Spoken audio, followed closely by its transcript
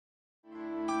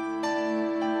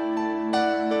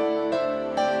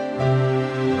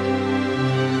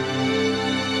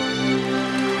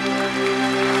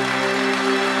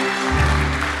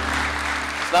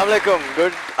Assalamu alaikum.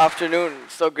 Good afternoon.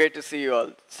 So great to see you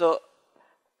all. So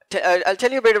I'll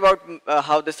tell you a bit about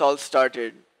how this all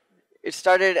started. It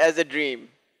started as a dream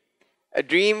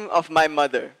of my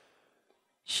mother.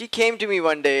 She came to me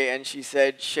one day and she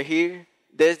said, Shaheer,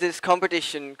 there's this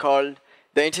competition called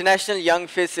the International Young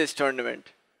Physicist Tournament.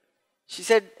 She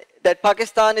said that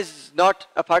Pakistan is not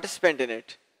a participant in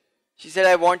it. She said,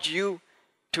 I want you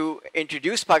to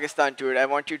introduce Pakistan to it. I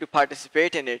want you to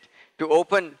participate in it, to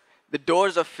open the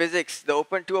doors of physics, to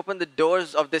open the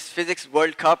doors of this Physics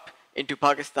World Cup into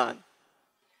Pakistan.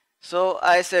 So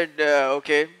I said,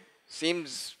 okay,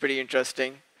 seems pretty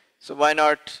interesting. So why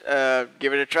not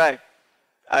give it a try?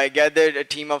 I gathered a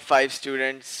team of 5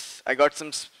 students. I got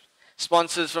some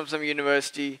sponsors from some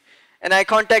university. And I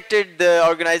contacted the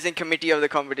organizing committee of the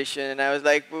competition. And I was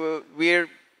like, we're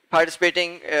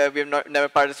participating. We have never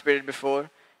participated before,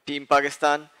 Team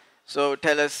Pakistan. So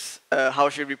tell us, how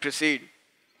should we proceed?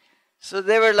 So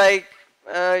they were like,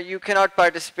 you cannot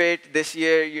participate this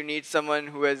year. You need someone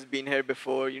who has been here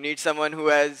before. You need someone who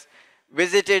has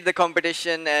visited the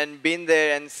competition and been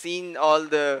there and seen all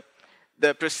the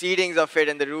proceedings of it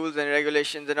and the rules and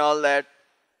regulations and all that.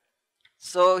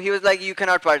 So he was like, you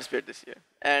cannot participate this year.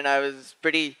 And I was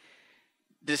pretty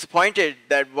disappointed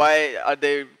that why are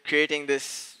they creating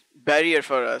this barrier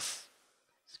for us?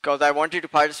 Because I wanted to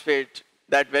participate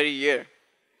that very year.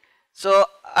 So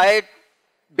I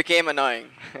became annoying.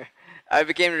 I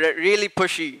became really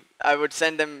pushy. I would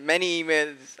send them many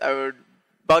emails. I would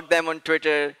bug them on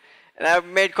Twitter. And I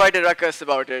made quite a ruckus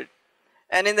about it.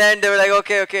 And in the end, they were like,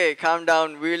 okay, calm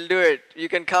down. We'll do it. You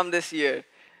can come this year.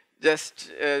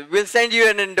 Just, we'll send you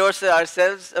an endorser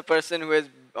ourselves, a person who has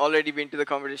already been to the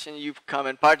competition. You come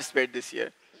and participate this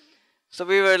year. So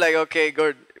we were like, okay,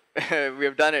 good. We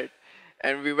have done it.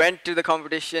 And we went to the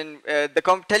competition.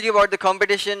 Tell you about the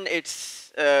competition.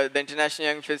 It's the International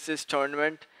Young Physicist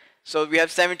Tournament. So we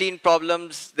have 17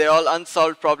 problems. They're all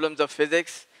unsolved problems of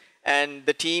physics. And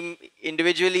the team,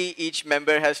 individually, each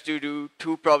member has to do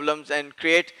 2 problems and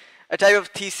create a type of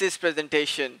thesis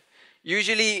presentation.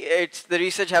 Usually, the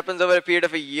research happens over a period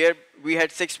of a year. We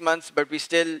had 6 months, but we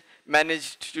still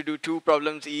managed to do 2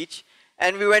 problems each.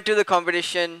 And we went to the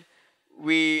competition.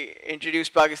 We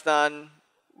introduced Pakistan.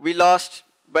 We lost,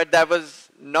 but that was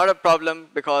not a problem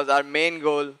because our main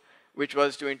goal, which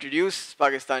was to introduce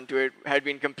Pakistan to it, had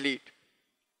been complete.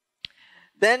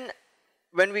 Then,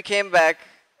 when we came back,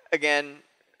 again,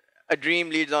 a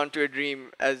dream leads on to a dream,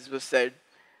 as was said.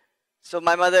 So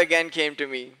my mother again came to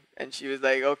me, and she was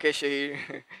like, okay, Shaheer,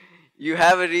 you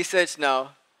have a research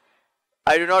now.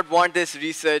 I do not want this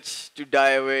research to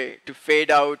die away, to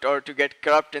fade out, or to get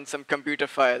corrupt in some computer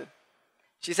file.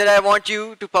 She said, I want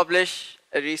you to publish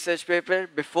a research paper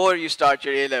before you start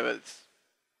your A-levels.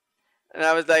 And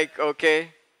I was like,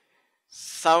 okay,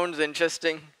 sounds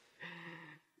interesting.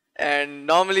 And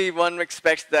normally one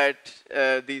expects that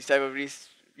these type of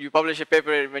you publish a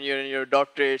paper when you're in your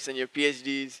doctorates and your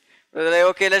PhDs. But they're like,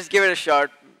 okay, let's give it a shot.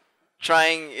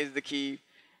 Trying is the key.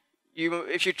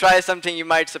 If you try something, you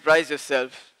might surprise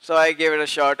yourself. So I gave it a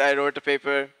shot. I wrote a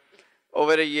paper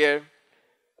over a year.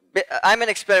 I'm an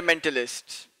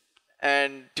experimentalist.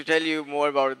 And to tell you more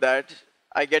about that,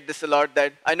 I get this a lot,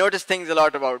 that I notice things a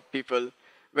lot about people.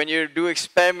 When you do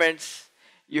experiments,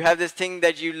 you have this thing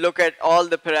that you look at all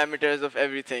the parameters of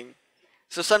everything.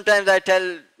 So sometimes I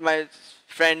tell my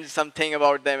friends something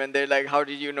about them, and they're like, how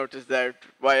did you notice that?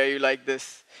 Why are you like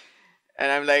this?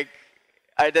 And I'm like,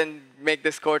 I then make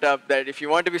this quote up that if you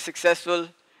want to be successful,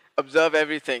 observe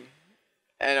everything.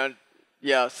 And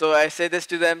yeah, so I say this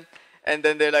to them, and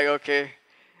then they're like, okay,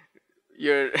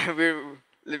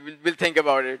 we'll think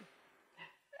about it.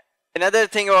 Another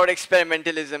thing about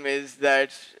experimentalism is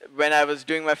that when I was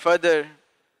doing my further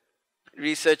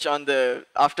research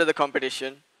after the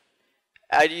competition,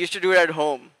 I used to do it at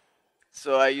home.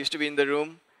 So I used to be in the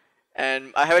room,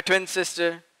 and I have a twin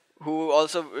sister who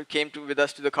also came with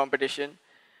us to the competition.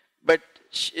 But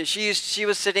she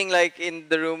was sitting like in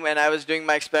the room, and I was doing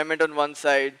my experiment on one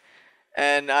side,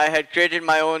 and I had created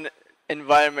my own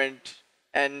environment,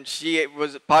 and she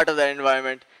was part of that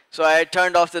environment. So I had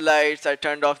turned off the lights, I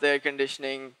turned off the air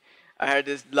conditioning, I had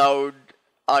this loud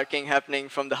arcing happening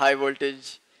from the high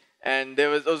voltage, and there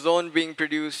was ozone being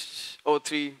produced,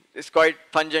 O3, it's quite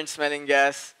pungent smelling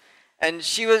gas. And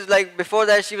she was like, before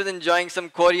that she was enjoying some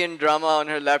Korean drama on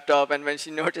her laptop, and when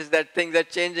she noticed that things are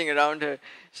changing around her,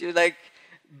 she was like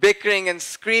bickering and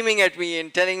screaming at me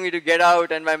and telling me to get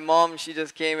out. And my mom, she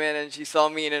just came in and she saw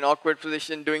me in an awkward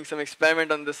position doing some experiment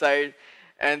on the side,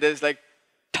 and there's like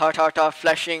ta-ta-ta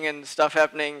flashing and stuff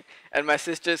happening, and my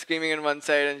sister screaming on one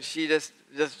side, and she just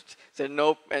said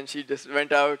nope, and she just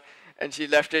went out, and she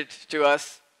left it to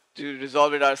us. to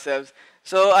resolve it ourselves.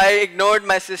 So I ignored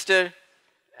my sister,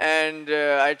 and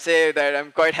I'd say that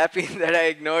I'm quite happy that I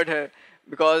ignored her,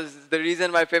 because the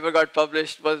reason my paper got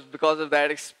published was because of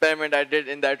that experiment I did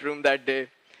in that room that day.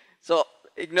 So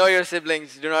ignore your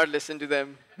siblings, do not listen to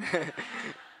them.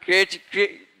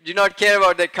 Do not care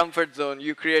about their comfort zone,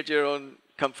 you create your own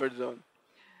comfort zone.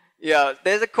 Yeah,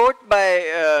 there's a quote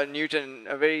by Newton,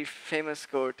 a very famous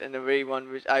quote, and a very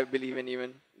one which I believe in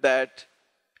even, that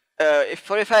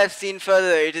if I have seen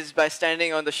further, it is by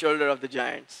standing on the shoulder of the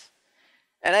giants.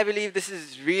 And I believe this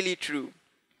is really true.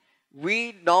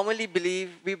 We normally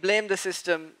believe, we blame the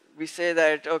system. We say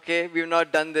that, okay, we've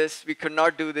not done this, we could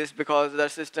not do this because our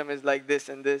system is like this,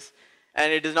 and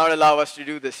it does not allow us to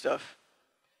do this stuff.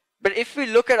 But if we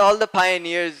look at all the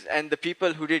pioneers and the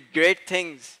people who did great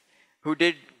things, who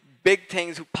did big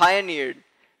things, who pioneered,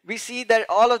 we see that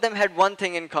all of them had one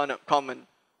thing in common.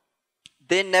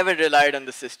 They never relied on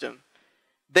the system.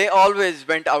 They always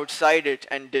went outside it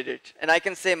and did it. And I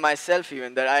can say myself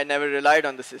even that I never relied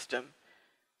on the system.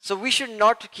 So we should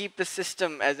not keep the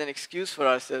system as an excuse for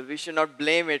ourselves. We should not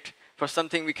blame it for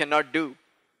something we cannot do.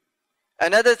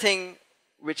 Another thing,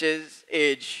 which is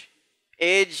age.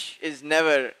 Age is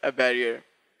never a barrier.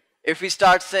 If we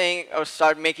start saying or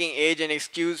start making age an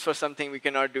excuse for something we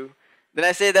cannot do, then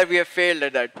I say that we have failed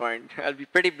at that point. I'll be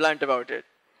pretty blunt about it.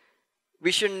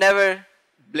 We should never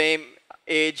blame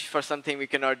age for something we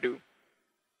cannot do.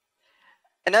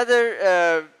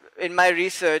 Another, in my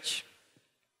research,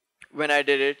 when I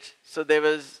did it, so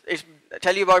I'll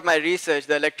tell you about my research,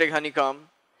 the electric honeycomb.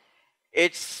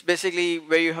 It's basically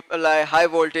where you apply high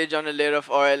voltage on a layer of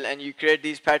oil and you create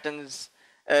these patterns,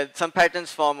 some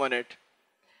patterns form on it.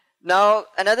 Now,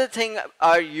 another thing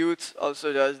our youth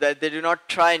also does, that they do not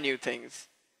try new things.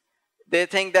 They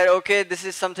think that, okay, this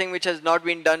is something which has not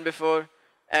been done before,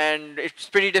 and it's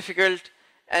pretty difficult,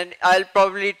 and I'll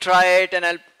probably try it,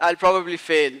 and I'll probably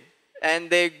fail. And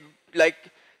they like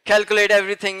calculate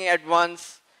everything at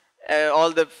once,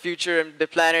 all the future, the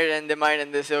planet, and the mind,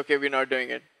 and they say, okay, we're not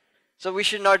doing it. So we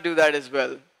should not do that as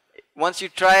well. Once you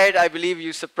try it, I believe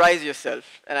you surprise yourself,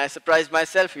 and I surprised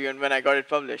myself even when I got it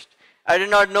published. I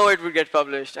did not know it would get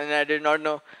published, and I did not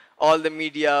know all the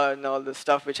media and all the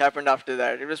stuff which happened after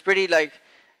that. It was pretty like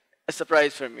a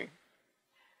surprise for me.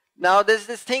 Now, there's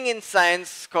this thing in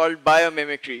science called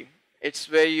biomimicry.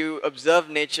 It's where you observe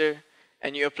nature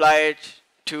and you apply it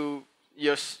to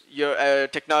your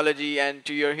technology and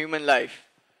to your human life.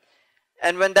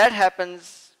 And when that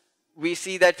happens, we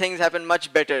see that things happen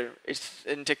much better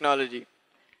in technology.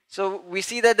 So we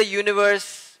see that the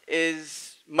universe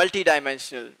is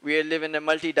multidimensional. We live in a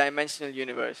multidimensional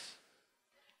universe.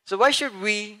 So why should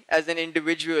we, as an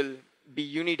individual,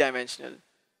 be unidimensional?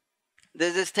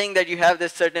 There's this thing that you have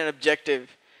this certain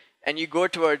objective, and you go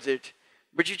towards it,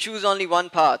 but you choose only one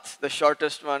path, the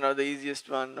shortest one or the easiest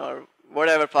one, or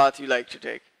whatever path you like to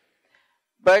take.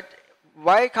 But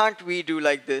why can't we do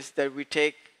like this, that we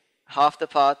take half the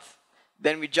path,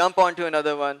 then we jump onto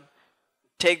another one,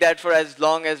 take that for as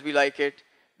long as we like it,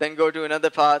 then go to another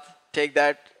path, take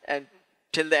that, and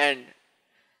till the end.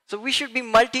 So we should be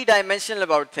multidimensional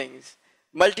about things.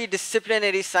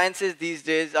 Multidisciplinary sciences these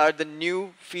days are the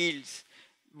new fields.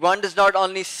 One does not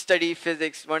only study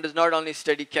physics, one does not only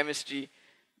study chemistry.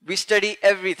 We study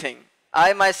everything.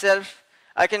 I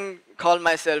can call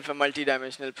myself a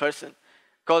multidimensional person.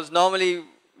 Because normally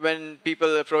when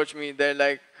people approach me, they're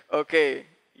like, okay,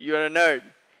 you're a nerd.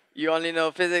 You only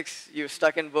know physics, you're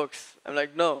stuck in books. I'm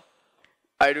like, no,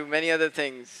 I do many other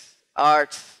things.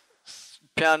 Arts,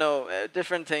 piano,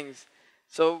 different things.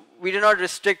 So we do not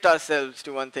restrict ourselves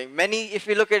to one thing. If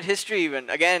we look at history even,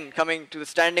 again, coming to the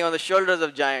standing on the shoulders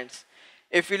of giants,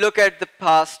 if we look at the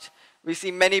past, we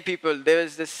see many people. There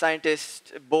is this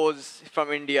scientist, Bose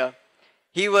from India.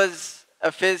 He was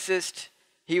a physicist,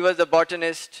 he was a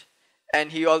botanist,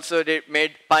 and he also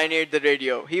pioneered the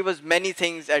radio. He was many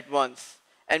things at once.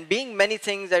 And being many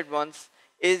things at once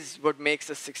is what makes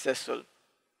us successful.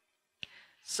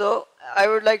 So I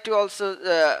would like to also,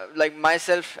 like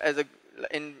myself as a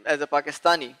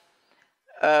Pakistani,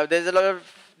 there's a lot of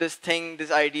this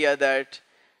idea that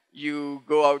you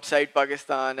go outside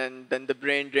Pakistan and then the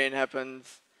brain drain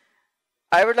happens.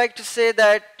 I would like to say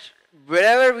that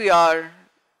wherever we are,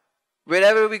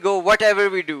 wherever we go, whatever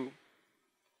we do,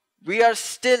 we are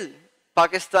still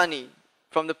Pakistani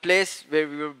from the place where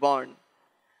we were born.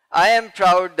 I am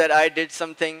proud that I did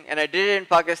something, and I did it in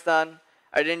Pakistan.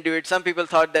 I didn't do it. Some people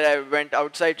thought that I went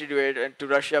outside to do it and to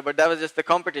Russia, but that was just the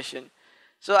competition.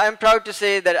 So I'm proud to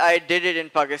say that I did it in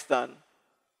Pakistan.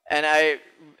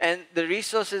 And the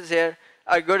resources here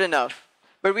are good enough.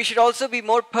 But we should also be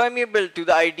more permeable to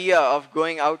the idea of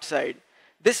going outside.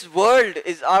 This world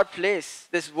is our place.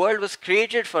 This world was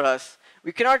created for us.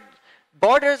 We cannot,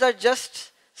 borders are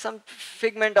just some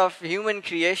figment of human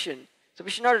creation. So we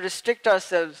should not restrict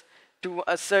ourselves to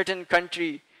a certain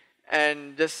country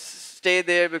and just stay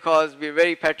there because we're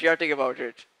very patriotic about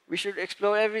it. We should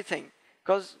explore everything.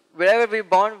 Because wherever we're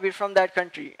born, we're from that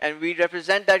country. And we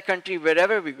represent that country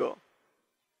wherever we go.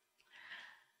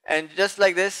 And just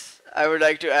like this, I would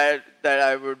like to add that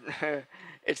I would,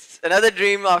 it's another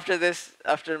dream after this,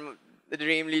 after the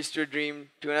dream leads to a dream,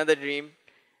 to another dream.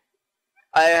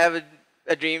 I have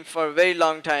a dream for a very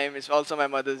long time. It's also my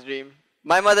mother's dream.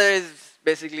 My mother is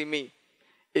basically me.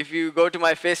 If you go to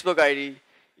my Facebook ID,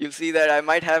 you'll see that I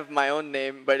might have my own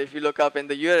name, but if you look up in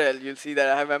the URL, you'll see that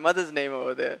I have my mother's name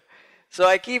over there. So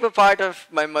I keep a part of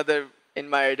my mother in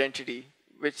my identity,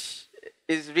 which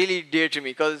is really dear to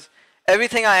me, because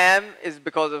everything I am is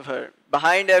because of her.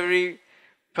 Behind every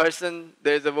person,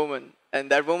 there's a woman,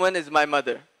 and that woman is my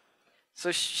mother.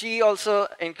 So she also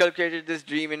inculcated this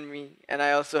dream in me, and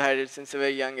I also had it since a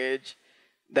very young age,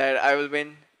 that I will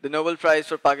win the Nobel Prize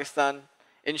for Pakistan,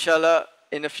 inshallah,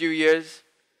 in a few years,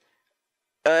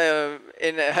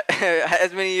 in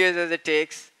as many years as it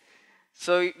takes.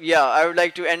 So yeah, I would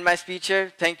like to end my speech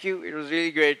here. Thank you. It was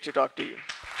really great to talk to you.